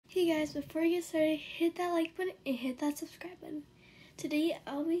Okay guys, before we get started, hit that like button and hit that subscribe button. Today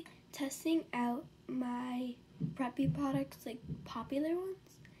I'll be testing out my preppy products, like popular ones.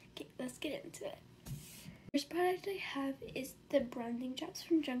 Okay, let's get into it. First product I have is the bronzing drops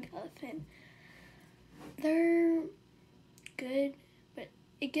from Drunk Elephant. They're good, but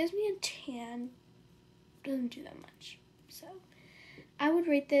it gives me a tan. Doesn't do that much. So I would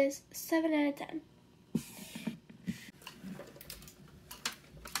rate this 7 out of 10.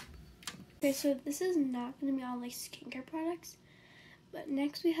 Okay, so this is not going to be all like skincare products, but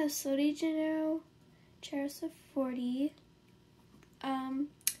next we have Sol de Janeiro Cherissa 40.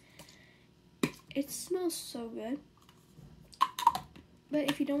 It smells so good,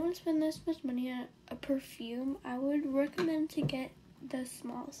 but if you don't want to spend this much money on a perfume, I would recommend to get the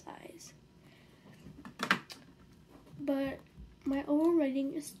small size. But my overall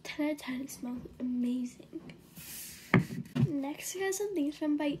rating is 10 out of 10. It smells amazing. Next, we have some things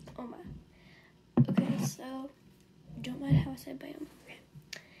from Bioma. Okay, so don't mind how I said Bioma. Okay.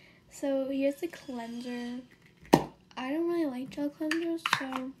 So here's the cleanser. I don't really like gel cleansers,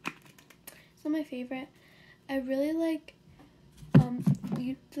 so it's not my favorite. I really like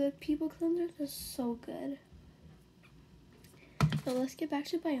the People cleanser. That's so good. So let's get back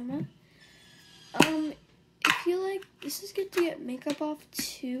to Bioma. If you like, this is good to get makeup off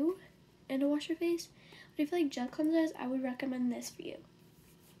too and to wash your face. But if you like gel cleansers, I would recommend this for you.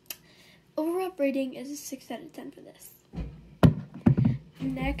 Overall rating is a 6 out of 10 for this.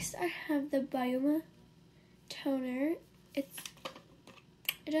 Next, I have the Bioma toner. It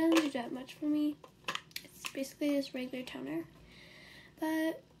doesn't do that much for me. It's basically this regular toner,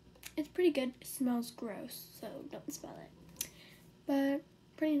 but it's pretty good. It smells gross, so don't smell it. But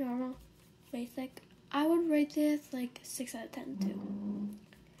pretty normal, basic. I would rate this like 6 out of 10 too.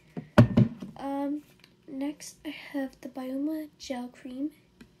 Next, I have the Bioma gel cream.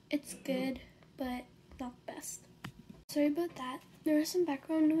 It's good, but not the best. Sorry about that. There are some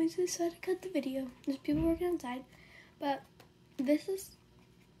background noises, so I had to cut the video. There's people working outside, but this is,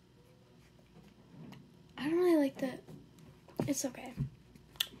 I don't really like it's okay.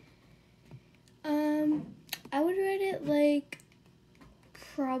 I would rate it like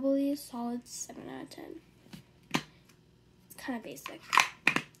probably a solid 7 out of 10. It's kind of basic.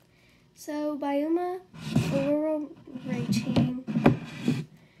 So Bioma overall rating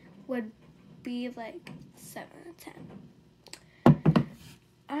would be like 7 out of 10.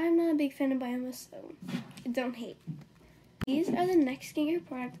 I'm not a big fan of Bioma, so don't hate. These are the next skincare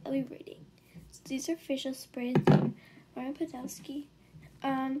products I'll be rating. So these are facial sprays from Ryan Podolsky.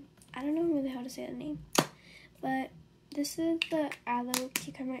 I don't know really how to say the name, but this is the aloe,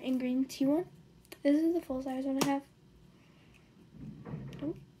 cucumber, and green tea one. This is the full size one I have.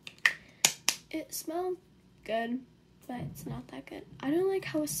 Oh. It smells good, but it's not that good. I don't like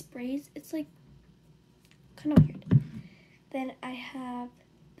how it sprays. It's like kind of weird. Then I have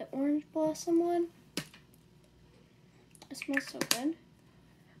the orange blossom one. It smells so good.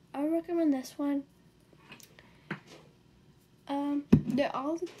 I would recommend this one. They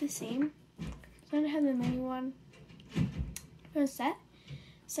all look the same. So I'm gonna have the mini one from a set.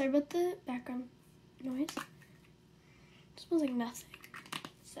 Sorry about the background noise. It smells like nothing.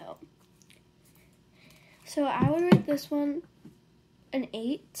 So I would rate this one an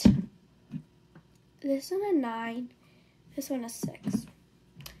 8. This one a 9. This one a 6.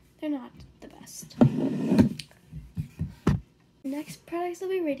 They're not the best. Next products I'll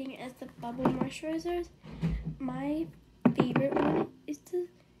be rating is the Bubble Moisturizers. My favorite one is the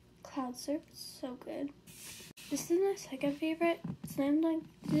Cloud Surf. It's so good. This is my second favorite. It's not like,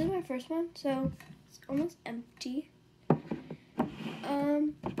 this is my first one, so it's almost empty.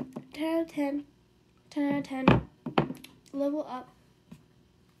 10 out of 10. 10 out of 10. Level up.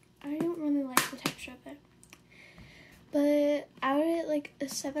 I don't really like the texture of it, but I would rate like a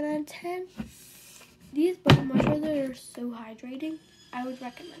 7 out of 10. These bubble moisturizers are so hydrating. I would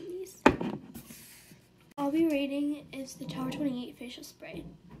recommend these. I'll be rating is the Tower 28 facial spray.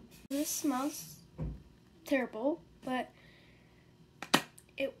 This smells terrible, but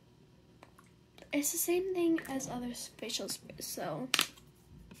it's the same thing as other facial sprays, so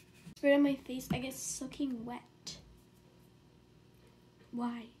spray it on my face, I get soaking wet.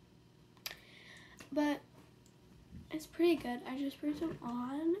 Why? But it's pretty good. I just sprayed them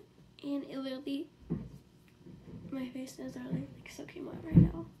on, and it literally, my face is literally like soaking wet right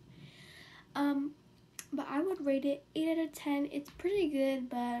now. But I would rate it 8 out of 10. It's pretty good,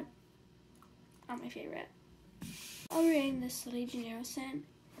 but not my favorite. I'll be rating this Sol de Janeiro scent.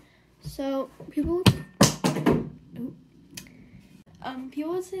 So people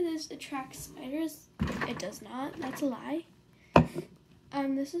would say this attracts spiders. It does not. That's a lie.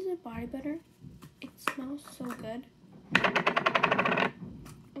 This is a body butter. It smells so good.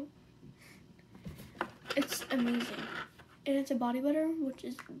 Oh. It's amazing. And it's a body butter, which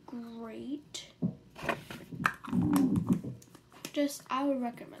is great. I would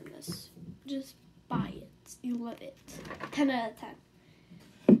recommend this. Just buy it. You love it. 10 out of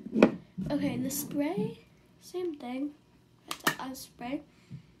 10. Okay, the spray, same thing. It's a spray.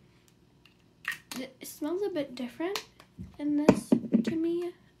 It smells a bit different than this to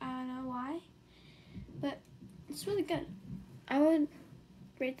me. I don't know why, but it's really good. I would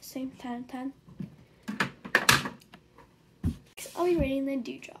rate the same 10 out of 10. I'll be rating the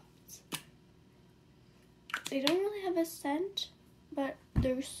dewdrops. They don't really have a scent, but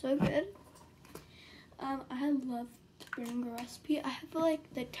they're so good. I love reading the recipe. I have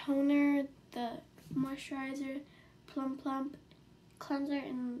like the toner, the moisturizer, plump cleanser,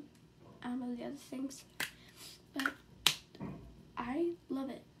 and I don't know the other things, but I love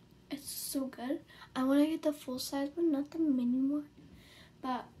it. It's so good. I want to get the full size one, not the mini one,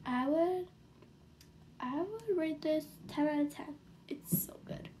 but I would rate this 10 out of 10. It's so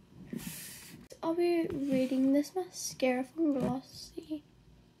good. I'll be rating this mascara from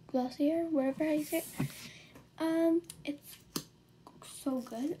Glossier, wherever I say it. It's so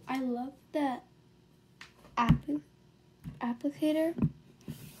good. I love the applicator.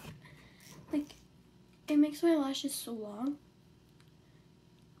 Like, it makes my lashes so long.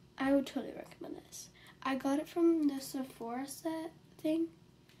 I would totally recommend this. I got it from the Sephora set thing.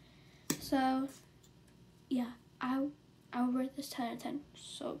 So, yeah, I would rate this 10 out of 10.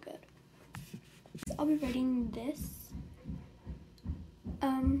 So good. I'll be rating this.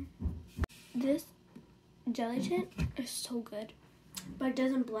 This jelly tint is so good, but it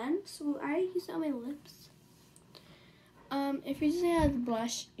doesn't blend, so I use it on my lips. If you're using it as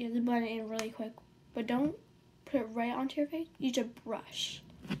blush, you have to blend it in really quick, but don't put it right onto your face. Use a brush.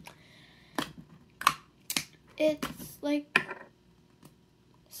 It's like,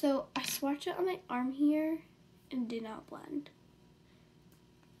 so I swatched it on my arm here and did not blend.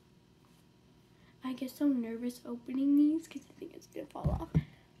 I get so nervous opening these because I think it's gonna fall off.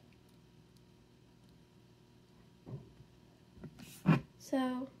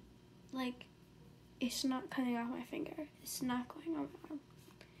 So, like, it's not coming off my finger. It's not going on my arm.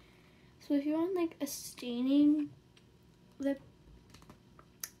 So if you want like a staining lip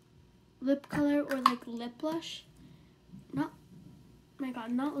color or like lip blush, not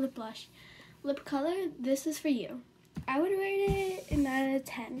lip blush, lip color, this is for you. I would rate it a 9 out of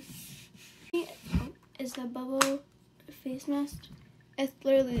 10. Is the bubble face mask. It's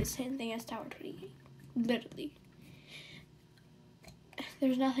literally the same thing as Tower 28. Literally.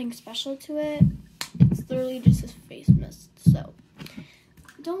 There's nothing special to it. It's literally just a face mist. So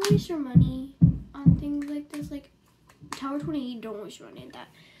don't waste your money on things like this. Like Tower 28, don't waste your money on that.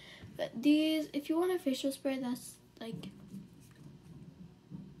 But these, if you want a facial spray that's like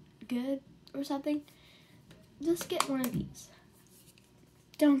good or something, just get one of these.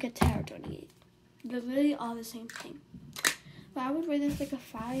 Don't get Tower 28. They're literally all the same thing. But I would rate this like a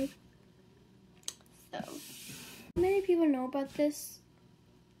 5. So, many people know about this.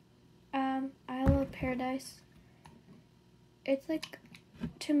 I love Paradise. It's like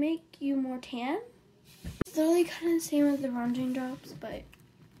to make you more tan. It's literally kind of the same as the bronzing drops, but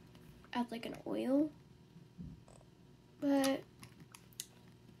as like an oil. But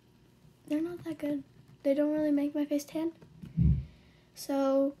they're not that good. They don't really make my face tan.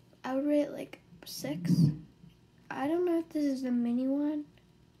 So I would rate it like 6. I don't know if this is the mini one,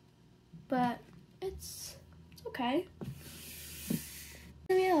 but it's okay.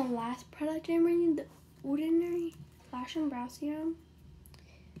 And we have the last product I'm rating, the Ordinary Lash and Brow Serum.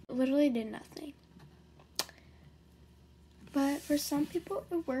 Literally did nothing. But for some people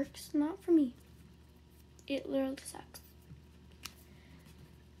it works, not for me. It literally sucks.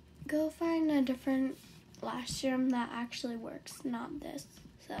 Go find a different lash serum that actually works, not this.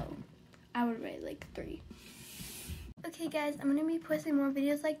 So I would rate like 3. Okay guys, I'm gonna be posting more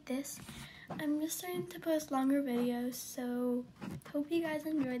videos like this. I'm just starting to post longer videos, so hope you guys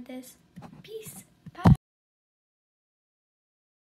enjoyed this. Peace.